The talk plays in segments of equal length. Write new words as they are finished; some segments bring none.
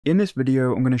In this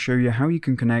video, I'm going to show you how you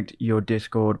can connect your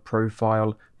Discord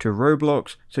profile to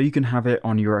Roblox so you can have it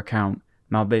on your account.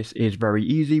 Now this is very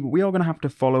easy, but we are going to have to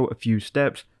follow a few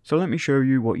steps, so let me show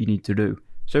you what you need to do.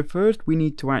 So first we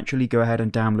need to actually go ahead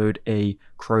and download a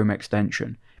Chrome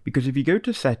extension, because if you go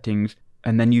to settings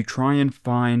and then you try and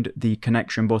find the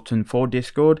connection button for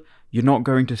Discord, you're not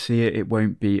going to see it, it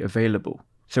won't be available.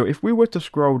 So if we were to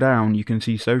scroll down, you can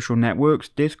see social networks,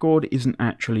 Discord isn't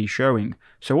actually showing.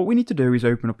 So what we need to do is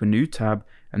open up a new tab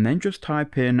and then just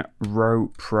type in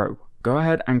RoPro. Go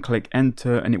ahead and click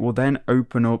enter and it will then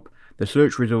open up the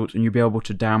search results and you'll be able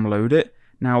to download it.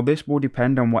 Now this will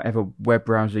depend on whatever web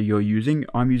browser you're using.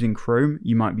 I'm using Chrome,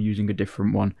 you might be using a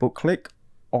different one. But click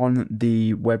on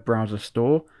the web browser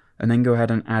store and then go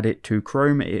ahead and add it to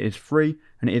Chrome. It is free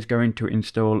and it is going to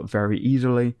install very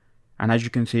easily. And as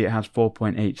you can see, it has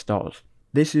 4.8 stars.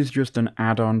 This is just an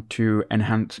add-on to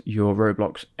enhance your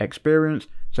Roblox experience.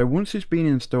 So once it's been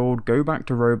installed, go back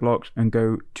to Roblox and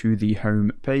go to the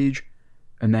home page.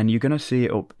 And then you're going to see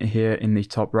it up here in the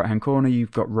top right hand corner,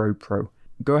 you've got RoPro.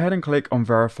 Go ahead and click on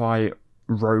verify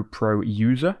RoPro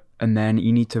user. And then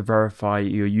you need to verify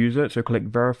your user. So click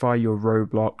verify your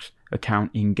Roblox account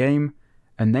in game.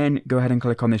 And then go ahead and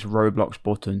click on this Roblox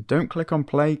button. Don't click on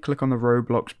play, click on the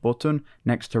Roblox button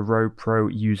next to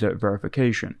RoPro user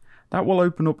verification. That will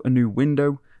open up a new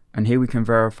window and here we can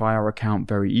verify our account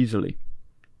very easily.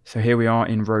 So here we are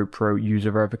in RoPro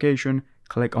user verification.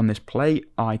 Click on this play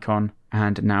icon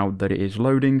and now that it is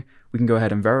loading, we can go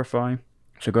ahead and verify.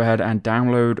 So go ahead and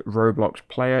download Roblox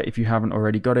Player if you haven't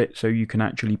already got it so you can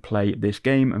actually play this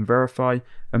game and verify.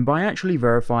 And by actually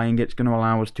verifying, it's going to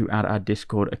allow us to add our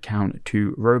Discord account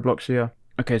to Roblox here.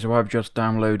 Okay, so I've just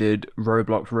downloaded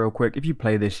Roblox real quick. If you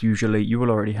play this, usually you will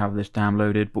already have this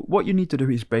downloaded. But what you need to do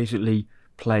is basically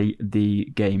play the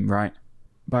game, right?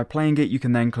 By playing it, you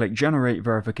can then click generate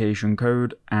verification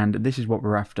code. And this is what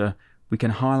we're after. We can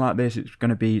highlight this. It's going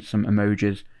to be some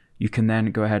emojis. You can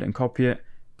then go ahead and copy it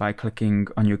by clicking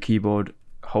on your keyboard,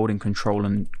 holding Control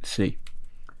and C.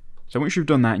 So once you've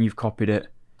done that and you've copied it,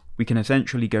 we can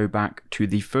essentially go back to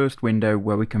the first window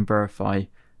where we can verify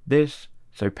this.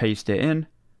 So paste it in,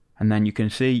 and then you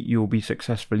can see you'll be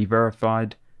successfully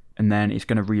verified, and then it's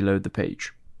going to reload the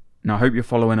page. Now I hope you're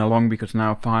following along, because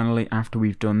now finally, after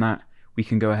we've done that, we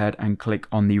can go ahead and click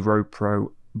on the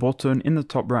RoPro button in the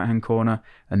top right hand corner,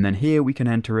 and then here we can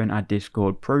enter in our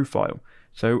Discord profile.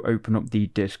 So open up the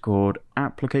Discord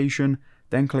application,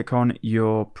 then click on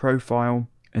your profile,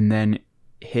 and then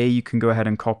here you can go ahead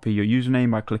and copy your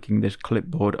username by clicking this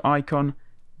clipboard icon,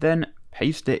 then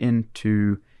paste it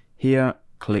into here,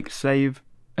 click save,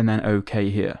 and then OK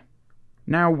here.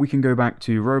 Now we can go back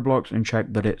to Roblox and check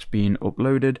that it's been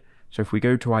uploaded. So if we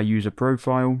go to our user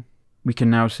profile, we can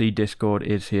now see Discord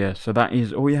is here. So that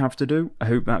is all you have to do. I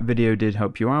hope that video did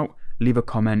help you out. Leave a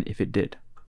comment if it did.